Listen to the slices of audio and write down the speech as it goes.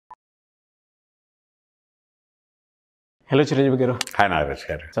Hello Chiranjeevi గారు. Hi Nagaraj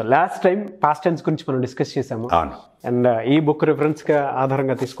గారు. So last time past tense గురించి మనం డిస్కస్ చేసాము. అవును. అండ్ ఈ బుక్ రిఫరెన్స్గా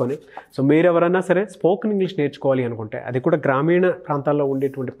ఆధారంగా తీసుకొని సో మీరు ఎవరైనా సరే స్పోకెన్ ఇంగ్లీష్ నేర్చుకోవాలి అనుకుంటే, అది కూడా గ్రామీణ ప్రాంతాల్లో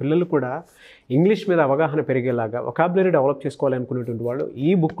ఉండేటువంటి పిల్లలు కూడా ఇంగ్లీష్ మీద అవగాహన పెరిగేలాగా వొకాబులరీ డెవలప్ చేసుకోవాలి అనుకునేటువంటి వాళ్ళు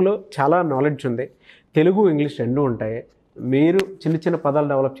ఈ బుక్లో చాలా నాలెడ్జ్ ఉంది. తెలుగు ఇంగ్లీష్ రెండూ ఉంటాయి. మీరు చిన్న చిన్న పదాలు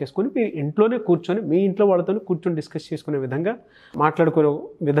డెవలప్ చేసుకొని మీ ఇంట్లోనే కూర్చొని మీ ఇంట్లో వాళ్ళతో కూర్చొని డిస్కస్ చేసుకునే విధంగా మాట్లాడుకునే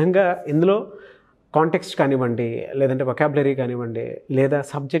విధంగా ఇందులో కాంటెక్స్ట్ కానివ్వండి, లేదంటే వొకాబులరీ కానివ్వండి, లేదా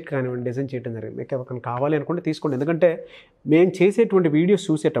సబ్జెక్ట్ కానివ్వండి డిజైన్ చేయడం జరిగింది. మీకు ఎవరికైనా కావాలి అనుకుంటే తీసుకోండి. ఎందుకంటే మేము చేసేటువంటి వీడియోస్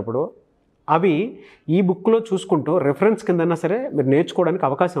చూసేటప్పుడు అవి ఈ బుక్లో చూసుకుంటూ రెఫరెన్స్ కిందన్నా సరే మీరు నేర్చుకోవడానికి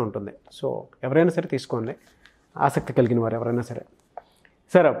అవకాశం ఉంటుంది. సో ఎవరైనా సరే తీసుకోండి, ఆసక్తి కలిగిన వారు ఎవరైనా సరే.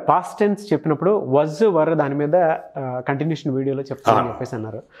 సార్, పాస్ట్ టెన్స్ చెప్పినప్పుడు వజ్ వర్ దాని మీద కంటిన్యూషన్ వీడియోలో చెప్తామని చెప్పేసి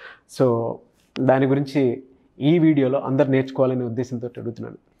అన్నారు. సో దాని గురించి ఈ వీడియోలో అందరు నేర్చుకోవాలనే ఉద్దేశంతో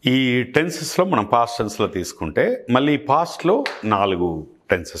అడుగుతున్నాను. ఈ టెన్సెస్లో మనం పాస్ట్ టెన్స్లో తీసుకుంటే మళ్ళీ పాస్ట్లో 4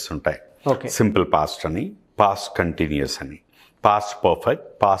 టెన్సెస్ ఉంటాయి. ఓకే. సింపుల్ పాస్ట్ అని, పాస్ట్ కంటిన్యూస్ అని, పాస్ట్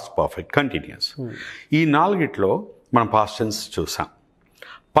పర్ఫెక్ట్ కంటిన్యూస్. ఈ 4ట్లో మనం పాస్ట్ టెన్స్ చూసాం.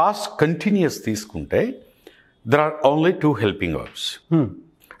 పాస్ట్ కంటిన్యూస్ తీసుకుంటే there are only 2 helping verbs.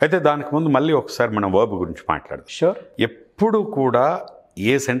 అయితే దానికి ముందు మళ్ళీ ఒకసారి మనం వర్బ్ గురించి మాట్లాడదాం. షూర్. ఎప్పుడు కూడా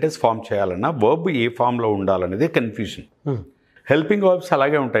ఏ సెంటెన్స్ ఫామ్ చేయాలన్నా వర్బ్ ఏ ఫామ్లో ఉండాలనేది కన్ఫ్యూజన్. హెల్పింగ్ వర్బ్స్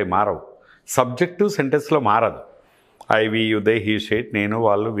అలాగే ఉంటాయి, మారవు. సబ్జెక్టు సెంటెన్స్లో మారదు. I, we, you, they, he, sheet, నేను,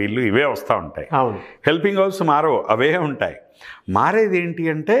 వాళ్ళు, వీళ్ళు ఇవే వస్తూ ఉంటాయి. హెల్పింగ్ వర్బ్స్ మారవు, అవే ఉంటాయి. మారేది ఏంటి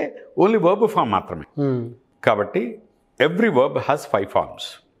అంటే ఓన్లీ వర్బ్ ఫామ్ మాత్రమే. కాబట్టి every verb has 5 forms.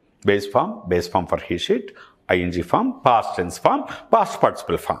 Base form for he, sheet, ING form, past tense form, past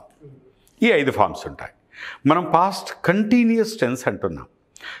participle form. ఈ 5 ఫార్మ్స్ ఉంటాయి. మనం పాస్ట్ కంటిన్యూస్ టెన్స్ అంటున్నాం.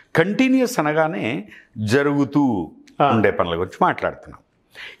 కంటిన్యూస్ అనగానే జరుగుతూ ఉండే పనుల గురించి మాట్లాడుతున్నాం.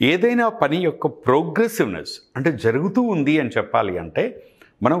 ఏదైనా పని యొక్క ప్రోగ్రెసివ్నెస్ అంటే జరుగుతూ ఉంది అని చెప్పాలి అంటే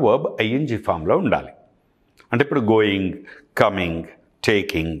మనం వర్బ్ ఐఎన్జీ ఫామ్లో ఉండాలి. అంటే ఇప్పుడు going, coming,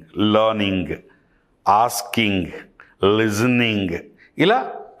 taking, learning, asking, listening, ఇలా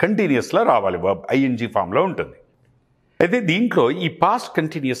కంటిన్యూస్లో రావాలి. వర్బ్ ఐఎన్జీ ఫామ్లో ఉంటుంది. అయితే దీంట్లో ఈ పాస్ట్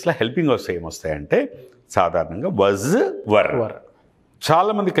కంటిన్యూస్లో హెల్పింగ్ వర్బ్స్ ఏమొస్తాయంటే సాధారణంగా వజ్, వర్.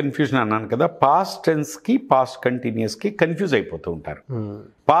 చాలామంది కన్ఫ్యూజన్ అన్నాను కదా, పాస్ట్ టెన్స్కి పాస్ట్ కంటిన్యూస్కి కన్ఫ్యూజ్ అయిపోతూ ఉంటారు.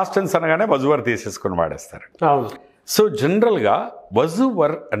 పాస్ట్ టెన్స్ అనగానే వజ్, వర్ తీసేసుకొని వాడేస్తారు. సో జనరల్గా వజ్,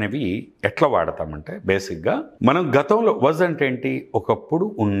 వర్ అనేవి ఎట్లా వాడతామంటే బేసిక్గా మనం గతంలో వజ్ అంటే ఏంటి, ఒకప్పుడు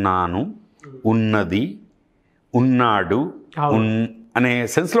ఉన్నాను, ఉన్నది, ఉన్నాడు అనే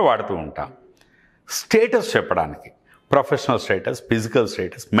సెన్స్లో వాడుతూ ఉంటాం. స్టేటస్ చెప్పడానికి professional status, physical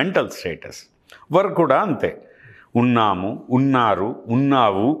status, mental status. వర్ కూడా అంతే, ఉన్నాము, ఉన్నారు,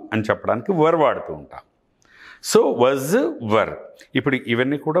 ఉన్నావు అని చెప్పడానికి వర్ వాడుతూ ఉంటాం. సో వజ్, వర్. ఇప్పుడు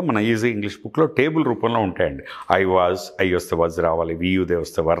ఇవన్నీ కూడా మన ఈజీ ఇంగ్లీష్ బుక్లో టేబుల్ రూపంలో ఉంటాయండి. ఐ వాజ్, ఐ వస్తే వజ్ రావాలి, వి, యు, దే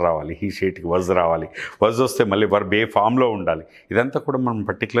వస్తే వర్ రావాలి, హీ, షీట్కి వజ్ రావాలి, వజ్ వస్తే మళ్ళీ వర్ బే ఫామ్లో ఉండాలి. ఇదంతా కూడా మనం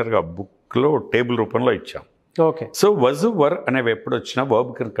పర్టికులర్గా బుక్లో టేబుల్ రూపంలో ఇచ్చాం. ఓకే. సో వజ్, వర్ అనేవి ఎప్పుడు వచ్చినా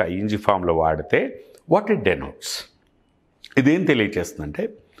వర్బ్ కనుక ఐఎన్జీ ఫామ్లో వాడితే వాట్ ఇట్ డెనోట్స్, ఇదేం తెలియచేస్తుందంటే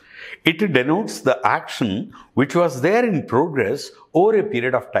it డెనోట్స్ the action which was there in progress over a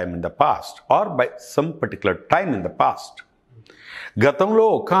period of time in the past or by some particular time in the past. గతంలో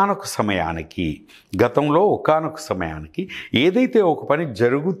ఒకానొక సమయానికి ఏదైతే ఒక పని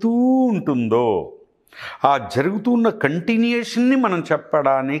జరుగుతూ ఉంటుందో ఆ జరుగుతున్న కంటిన్యూషన్ని మనం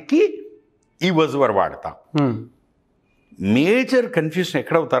చెప్పడానికి ఈ వజ్, వర్ వాడతాం. మేజర్ కన్ఫ్యూజన్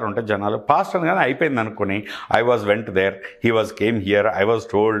ఎక్కడవుతారు అంటే జనాలు పాస్ట్ అనగానే అయిపోయింది అనుకుని I was went there, he was came here, I was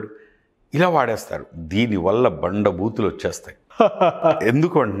told, ఇలా వాడేస్తారు. దీనివల్ల బండబూతులు వచ్చేస్తాయి.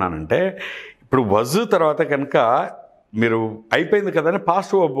 ఎందుకు అంటున్నానంటే ఇప్పుడు వజ్ తర్వాత కనుక మీరు అయిపోయింది కదా అని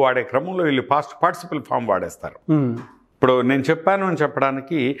పాస్ట్ వర్బ్ వాడే క్రమంలో వీళ్ళు పాస్ట్ పార్టిసిపల్ ఫామ్ వాడేస్తారు. ఇప్పుడు నేను చెప్పాను అని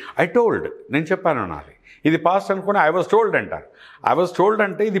చెప్పడానికి ఐ టోల్డ్, నేను చెప్పాను అనాలి. ఇది పాస్ట్ అనుకుని ఐ వాజ్ టోల్డ్ అంటారు. ఐ వాజ్ టోల్డ్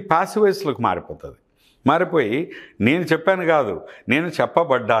అంటే ఇది పాసివ్ వాయిస్లోకి మారిపోతుంది. మారిపోయి నేను చెప్పాను కాదు, నేను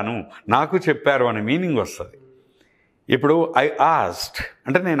చెప్పబడ్డాను, నాకు చెప్పారు అనే మీనింగ్ వస్తుంది. ఇప్పుడు ఐ ఆస్క్డ్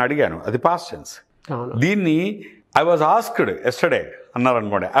అంటే నేను అడిగాను, అది పాస్ట్ టెన్స్. దీన్ని ఐ వాజ్ ఆస్క్డ్ ఎస్టర్డే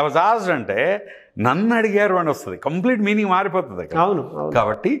అన్నారనుకోండి, ఐ వాజ్ ఆస్క్డ్ అంటే నన్ను అడిగారు అని వస్తుంది. కంప్లీట్ మీనింగ్ మారిపోతుంది.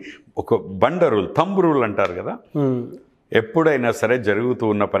 కాబట్టి ఒక బండ రూల్, థంబ్ రూల్ అంటారు కదా, ఎప్పుడైనా సరే జరుగుతూ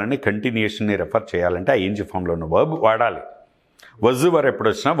ఉన్న పనిని కంటిన్యూషన్ని రెఫర్ చేయాలంటే ఐఎన్జీ ఫామ్లో ఉన్న వర్బ్ వాడాలి. వజ్, వర్ ఎప్పుడు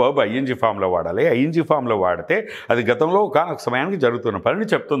వచ్చినా వర్బ్ ఐఎన్జీ ఫామ్లో వాడాలి. ఐఎన్జీ ఫామ్లో వాడితే అది గతంలో ఒకనొక సమయానికి జరుగుతున్న పనిని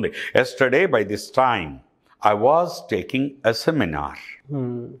చెప్తుంది. Yesterday by this time I was taking a seminar.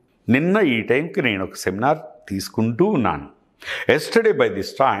 నిన్న ఈ టైంకి నేను ఒక సెమినార్ తీసుకుంటూ ఉన్నాను. Yesterday by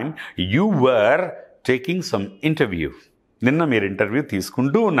this time you were taking some interview. నిన్న మీరు ఇంటర్వ్యూ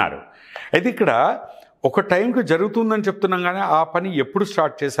తీసుకుంటూ ఉన్నారు. అయితే ఇక్కడ ఒక టైంకి జరుగుతుందని చెప్తున్నాం కానీ ఆ పని ఎప్పుడు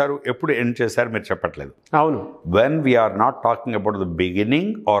స్టార్ట్ చేశారు, ఎప్పుడు ఎండ్ చేశారు మీరు చెప్పట్లేదు. అవును. When we are not talking about the beginning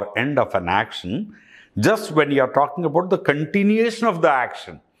or end of an action, just when you are talking about the continuation of the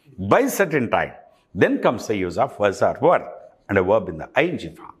action by certain time, then comes the use of was or were and a verb in the ing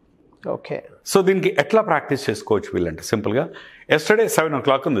form. Okay. So దీనికి ఎట్లా practice చేసుకోవచ్చు వీళ్ళంటే సింపుల్గా yesterday 7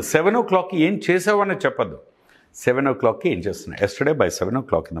 o'clock ఉంది, 7 o'clock ఏం చేసావని చెప్పద్దు. 7 o'clock ఏం చేస్తున్నా, yesterday by 7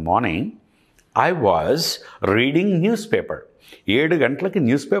 o'clock in the morning I was reading newspaper. 7 గంటలకి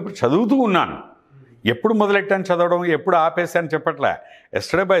న్యూస్ పేపర్ చదువుతూ ఉన్నాను. ఎప్పుడు మొదలెట్టాను చదవడం, ఎప్పుడు ఆపేసాను చెప్పట్లే.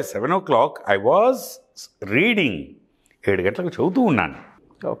 Yesterday by 7 o'clock I was reading. 7 గంటలకు చదువుతూ ఉన్నాను.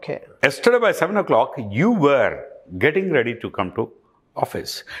 Okay. Yesterday by 7 o'clock you were getting ready to come to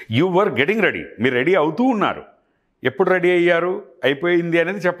office. You were getting ready. మీరు రెడీ అవుతూ ఉన్నారు. ఎప్పుడు రెడీ అయ్యారు, అయిపోయింది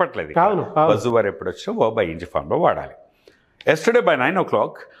అనేది చెప్పట్లేదు. was were ఎప్పుడు వచ్చో verb ing ఫామ్లో వాడాలి. Yesterday by 9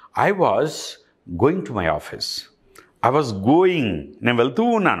 o'clock I was going to my office. I was going, నేను వెళ్తూ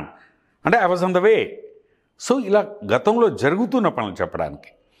ఉన్నాను అంటే I was on the way. So ఇలా గతంలో జరుగుతున్న పనులు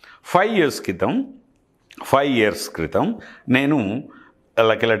చెప్పడానికి 5 years క్రితం నేను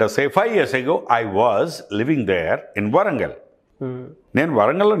like let us say 5 years ago I was living there in Warangal. నేను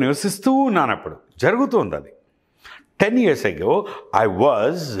వరంగల్లో నివసిస్తూ ఉన్నాను, అప్పుడు జరుగుతుంది అది. 10 years ago I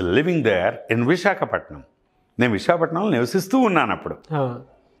was living there in Visakhapatnam. నేను విశాఖపట్నంలో నివసిస్తూ ఉన్నాను అప్పుడు.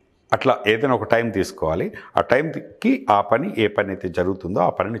 అట్లా ఏదైనా ఒక టైం తీసుకోవాలి. ఆ టైంకి ఆ పని ఏ పని అయితే జరుగుతుందో ఆ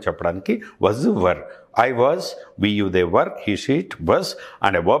పనిని చెప్పడానికి was were. I was, we, you, they were, he, she, it was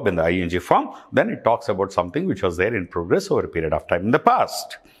and a verb in the ing form. Then it talks about something which was there in progress over a period of time in the past.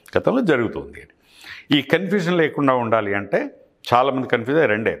 గతంలో జరుగుతుంది. ఈ confusion లేకుండా ఉండాలి అంటే చాలామంది confuse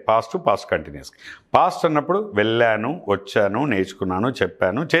రెండే, past continuous. Past అన్నప్పుడు వెళ్ళాను, వచ్చాను, నేర్చుకున్నాను,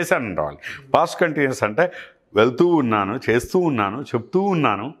 చెప్పాను, చేశాను రావాలి. పాస్ట్ కంటిన్యూస్ అంటే వెళ్తూ ఉన్నాను, చేస్తూ ఉన్నాను, చెప్తూ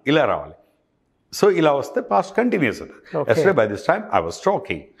ఉన్నాను, ఇలా రావాలి. సో ఇలా వస్తే past continuous. Yesterday by this time I was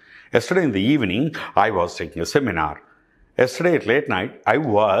talking. Yesterday in the evening I was taking a seminar. Yesterday at late night I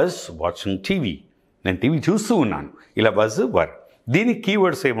was watching TV. నేను టీవీ చూస్తూ ఉన్నాను. ఇలా was were. దీనికి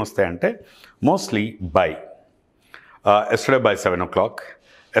keywords ఏమొస్తాయంటే mostly by, yesterday by 7 o'clock,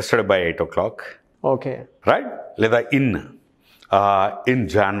 yesterday by 8 o'clock. Okay. Right. లేదా in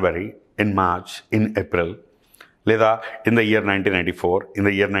January, in March, in April, లేదా in the year 1994, in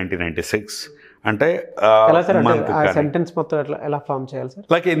the year 1996 అంటే sentence మొత్తం ఎలా ఫామ్ చేయాలి sir?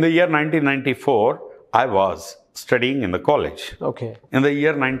 Like in the year 1994 I was studying in the college. Okay. In the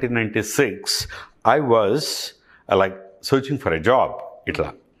year 1996 I was like searching for a job. ఇట్లా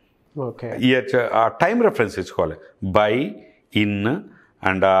time reference ఇచ్చుకోవాలి. By, in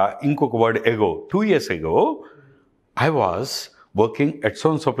and ఇంకొక word ago. 2 years ago I was working at so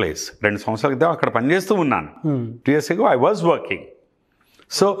and so place. 2 సంవత్సరాల క్రితం అక్కడ పనిచేస్తూ ఉన్నాను. 2 years ago I was working.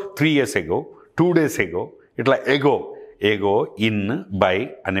 So 3 years ago, 2 days ago, ఇట్లా ఎగో, in, by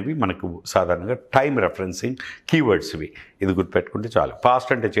అనేవి మనకు సాధారణంగా టైం రెఫరెన్సింగ్ కీవర్డ్స్ ఇవి. ఇది గుర్తుపెట్టుకుంటే చాలు.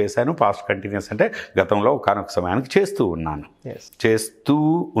 పాస్ట్ అంటే చేశాను, పాస్ట్ కంటిన్యూస్ అంటే గతంలో ఒకనొక సమయానికి చేస్తూ ఉన్నాను.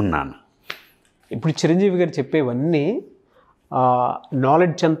 ఇప్పుడు చిరంజీవి గారు చెప్పేవన్నీ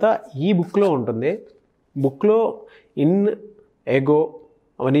నాలెడ్జ్ అంతా ఈ బుక్లో ఉంటుంది. బుక్లో ఇన్, ఎగో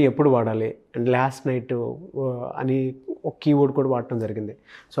అవన్నీ ఎప్పుడు వాడాలి అండ్ లాస్ట్ నైట్ అని ఒక కీవర్డ్ కూడా వాడటం జరిగింది.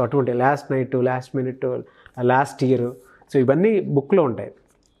 సో అటువంటి last night, last minute, last year, so ఇవన్నీ బుక్లో ఉంటాయి.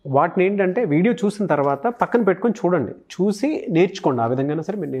 వాటిని ఏంటంటే వీడియో చూసిన తర్వాత పక్కన పెట్టుకొని చూడండి, చూసి నేర్చుకోండి. ఆ విధంగా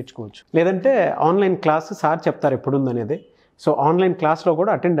సరే మీరు నేర్చుకోవచ్చు. లేదంటే ఆన్లైన్ క్లాస్ సార్ చెప్తారు ఎప్పుడుందనేది. సో ఆన్లైన్ క్లాస్లో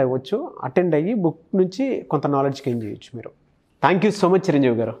కూడా అటెండ్ అవ్వచ్చు. అటెండ్ అయ్యి బుక్ నుంచి కొంత నాలెడ్జ్ గెయిన్ చేయొచ్చు మీరు. Thank you so much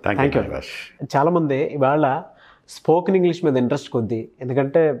Chiranjeevi గారు. Thank you. చాలామంది ఇవాళ స్పోకెన్ ఇంగ్లీష్ మీద ఇంట్రెస్ట్ కొద్ది,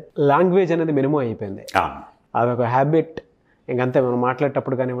 ఎందుకంటే లాంగ్వేజ్ అనేది మినిమం అయిపోయింది. అదొక హ్యాబిట్. ఇంకంతే మనం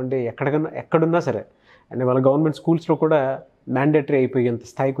మాట్లాడేటప్పుడు కానివ్వండి, ఎక్కడున్నా సరే. అండ్ వాళ్ళ గవర్నమెంట్ స్కూల్స్లో కూడా మ్యాండేటరీ అయిపోయేంత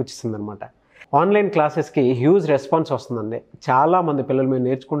స్థాయికి వచ్చేసింది అనమాట. ఆన్లైన్ క్లాసెస్కి హ్యూజ్ రెస్పాన్స్ వస్తుందండి. చాలామంది పిల్లలు మేము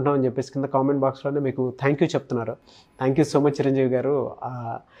నేర్చుకుంటామని చెప్పేసి కింద కామెంట్ బాక్స్లోనే మీకు థ్యాంక్ యూ చెప్తున్నారు. Thank you so much Chiranjeevi గారు.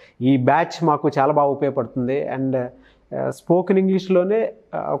 ఈ బ్యాచ్ మాకు చాలా బాగా ఉపయోగపడుతుంది. అండ్ స్పోకెన్ ఇంగ్లీష్లోనే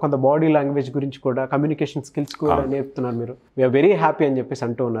కొంత బాడీ లాంగ్వేజ్ గురించి కూడా, కమ్యూనికేషన్ స్కిల్స్ కూడా నేర్పుతున్నారు మీరు. వీఆర్ వెరీ హ్యాపీ అని చెప్పేసి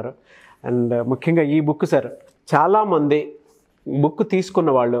అంటూ ఉన్నారు. అండ్ ముఖ్యంగా ఈ బుక్ సార్, చాలామంది బుక్ తీసుకున్న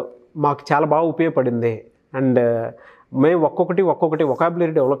వాళ్ళు మాకు చాలా బాగా ఉపయోగపడింది అండ్ మేము ఒక్కొక్కటి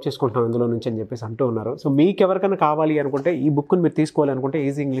వొకాబులరీ డెవలప్ చేసుకుంటాం ఇందులో నుంచి అని చెప్పేసి అంటూ ఉన్నారు. సో మీకు ఎవరికైనా కావాలి అనుకుంటే, ఈ బుక్ని మీరు తీసుకోవాలి అనుకుంటే,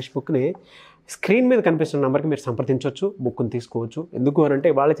 ఈజీ ఇంగ్లీష్ బుక్ని స్క్రీన్ మీద కనిపిస్తున్న నెంబర్కి మీరు సంప్రదించవచ్చు, బుక్ని తీసుకోవచ్చు. ఎందుకు అని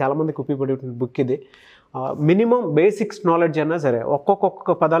అంటే వాళ్ళు చాలామందికి ఉపయోగపడే బుక్ ఇది. మినిమం బేసిక్స్ నాలెడ్జ్ అయినా సరే,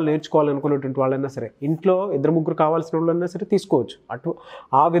 ఒక్కొక్క పదాలు నేర్చుకోవాలనుకునేటువంటి వాళ్ళైనా సరే, ఇంట్లో 2-3 కావాల్సిన వాళ్ళైనా సరే తీసుకోవచ్చు.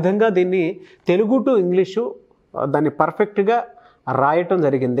 ఆ విధంగా దీన్ని తెలుగు టు ఇంగ్లీషు దాన్ని పర్ఫెక్ట్గా రాయటం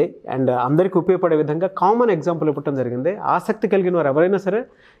జరిగింది అండ్ అందరికీ ఉపయోగపడే విధంగా కామన్ ఎగ్జాంపుల్ ఇవ్వటం జరిగింది. ఆసక్తి కలిగిన వారు ఎవరైనా సరే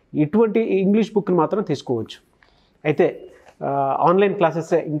ఇటువంటి ఇంగ్లీష్ బుక్ని మాత్రం తీసుకోవచ్చు. అయితే ఆన్లైన్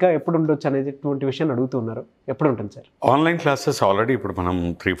క్లాసెస్ ఇంకా ఎప్పుడు ఉండొచ్చు అనేది ఇటువంటి విషయాన్ని అడుగుతున్నారు. ఎప్పుడు ఉంటుంది సార్ ఆన్లైన్ క్లాసెస్? ఆల్రెడీ ఇప్పుడు మనం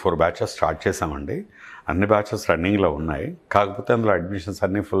 3-4 బ్యాచెస్ స్టార్ట్ చేసామండి. అన్ని బ్యాచెస్ రన్నింగ్లో ఉన్నాయి. కాకపోతే అందులో అడ్మిషన్స్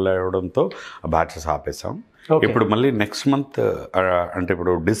అన్నీ ఫుల్ అవ్వడంతో ఆ బ్యాచెస్ ఆపేసాం. ఇప్పుడు మళ్ళీ నెక్స్ట్ మంత్ అంటే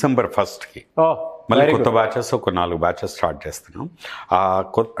ఇప్పుడు December 1st మళ్ళీ కొత్త బ్యాచెస్ ఒక 4 బ్యాచెస్ స్టార్ట్ చేస్తున్నాం.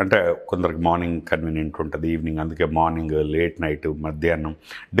 అంటే కొందరికి మార్నింగ్ కన్వీనియంట్ ఉంటుంది, ఈవినింగ్, అందుకే మార్నింగ్, లేట్ నైట్, మధ్యాహ్నం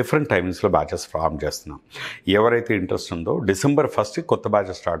డిఫరెంట్ టైమింగ్స్లో బ్యాచెస్ ఫామ్ చేస్తున్నాం. ఎవరైతే ఇంట్రెస్ట్ ఉందో December 1st కొత్త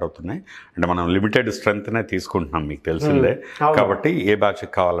బ్యాచెస్ స్టార్ట్ అవుతున్నాయి. అంటే మనం లిమిటెడ్ స్ట్రెంత్నే తీసుకుంటున్నాం, మీకు తెలిసిందే. కాబట్టి ఏ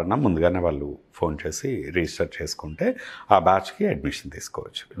బ్యాచ్కి కావాలన్నా ముందుగానే వాళ్ళు ఫోన్ చేసి రిజిస్టర్ చేసుకుంటే ఆ బ్యాచ్కి అడ్మిషన్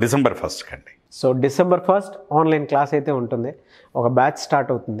తీసుకోవచ్చు. December 1st కండి. So December 1st online class అయితే ఉంటుంది. ఒక బ్యాచ్ స్టార్ట్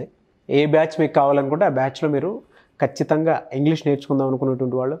అవుతుంది. ఏ బ్యాచ్ మీకు కావాలనుకుంటే ఆ బ్యాచ్లో మీరు ఖచ్చితంగా ఇంగ్లీష్ నేర్చుకుందాం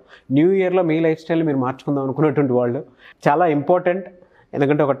అనుకున్నటువంటి వాళ్ళు, న్యూ ఇయర్లో మీ లైఫ్ స్టైల్ మీరు మార్చుకుందాం అనుకున్నటువంటి వాళ్ళు, చాలా ఇంపార్టెంట్.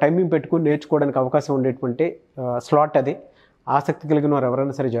 ఎందుకంటే ఒక టైమింగ్ పెట్టుకుని నేర్చుకోవడానికి అవకాశం ఉండేటువంటి స్లాట్ అది. ఆసక్తి కలిగిన వారు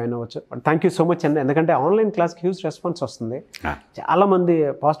ఎవరైనా సరే జాయిన్ అవ్వచ్చు. But thank you so much అండి. ఎందుకంటే ఆన్లైన్ క్లాస్కి హ్యూజ్ రెస్పాన్స్ వస్తుంది. చాలామంది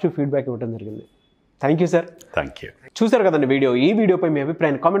పాజిటివ్ ఫీడ్బ్యాక్ ఇవ్వడం జరిగింది. Thank you sir. Thank you. చూసారు కదండి వీడియో. ఈ వీడియోపై మీ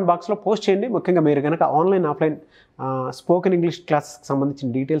అభిప్రాయాన్ని కామెంట్ బాక్స్లో పోస్ట్ చేయండి. ముఖ్యంగా మీరు కనుక ఆన్లైన్ ఆఫ్లైన్ స్పోకెన్ ఇంగ్లీష్ క్లాస్కి సంబంధించిన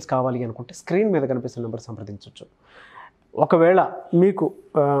డీటెయిల్స్ కావాలి అనుకుంటే స్క్రీన్ మీద కనిపిస్తున్న నెంబర్ సంప్రదించవచ్చు. ఒకవేళ మీకు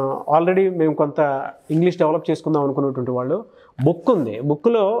ఆల్రెడీ మేము కొంత ఇంగ్లీష్ డెవలప్ చేసుకుందాం అనుకున్నటువంటి వాళ్ళు బుక్ ఉంది.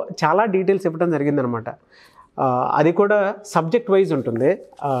 బుక్లో చాలా డీటెయిల్స్ ఇవ్వడం జరిగిందనమాట. అది కూడా సబ్జెక్ట్ వైజ్ ఉంటుంది.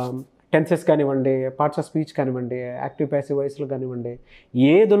 టెన్సెస్ కానివ్వండి, పార్ట్స్ ఆఫ్ స్పీచ్ కానివ్వండి, యాక్టివ్ ప్యాసివ్ వాయిస్లు కానివ్వండి,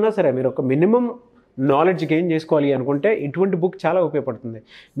 ఏది ఉన్నా సరే మీరు ఒక మినిమం నాలెడ్జ్ గెయిన్ చేసుకోవాలి అనుకుంటే ఇటువంటి బుక్ చాలా ఉపయోగపడుతుంది.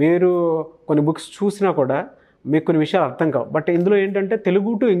 మీరు కొన్ని బుక్స్ చూసినా కూడా మీకు కొన్ని విషయాలు అర్థం కావు. బట్ ఇందులో ఏంటంటే తెలుగు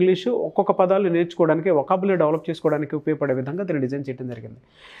టు ఇంగ్లీషు ఒక్కొక్క పదాలు నేర్చుకోవడానికి, వొకాబులరీ డెవలప్ చేసుకోవడానికి ఉపయోగపడే విధంగా దీన్ని డిజైన్ చేయడం జరిగింది.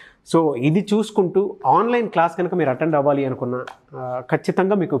 సో ఇది చూసుకుంటూ ఆన్లైన్ క్లాస్ కనుక మీరు అటెండ్ అవ్వాలి అనుకున్న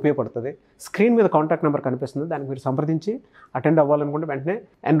ఖచ్చితంగా మీకు ఉపయోగపడుతుంది. స్క్రీన్ మీద కాంటాక్ట్ నెంబర్ కనిపిస్తుంది, దానికి మీరు సంప్రదించి అటెండ్ అవ్వాలనుకుంటే వెంటనే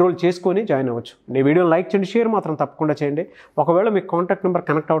ఎన్రోల్ చేసుకొని జాయిన్ అవ్వచ్చు. ఈ వీడియోని లైక్ చేయండి, షేర్ మాత్రం తప్పకుండా చేయండి. ఒకవేళ మీకు contact number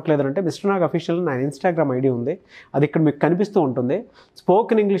connect అవ్వట్లేదంటే mister Nag official నా ఇన్స్టాగ్రామ్ ఐడి ఉంది, అది ఇక్కడ మీకు కనిపిస్తూ ఉంటుంది.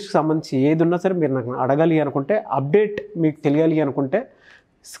 స్పోకెన్ ఇంగ్లీష్కి సంబంధించి ఏది ఉన్నా సరే మీరు నాకు అడగాలి అనుకుంటే, అప్డేట్ మీకు తెలియాలి అనుకుంటే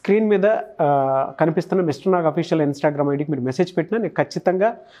స్క్రీన్ మీద కనిపిస్తున్న మిస్టర్ నాగ్ అఫీషియల్ ఇన్స్టాగ్రామ్ ఐడికి మీరు మెసేజ్ పెట్టినా నేను ఖచ్చితంగా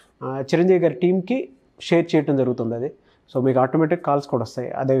చిరంజీవి గారి టీమ్కి షేర్ చేయడం జరుగుతుంది అది. సో మీకు ఆటోమేటిక్ కాల్స్ కూడా వస్తాయి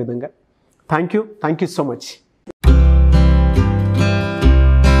అదేవిధంగా. Thank you so much.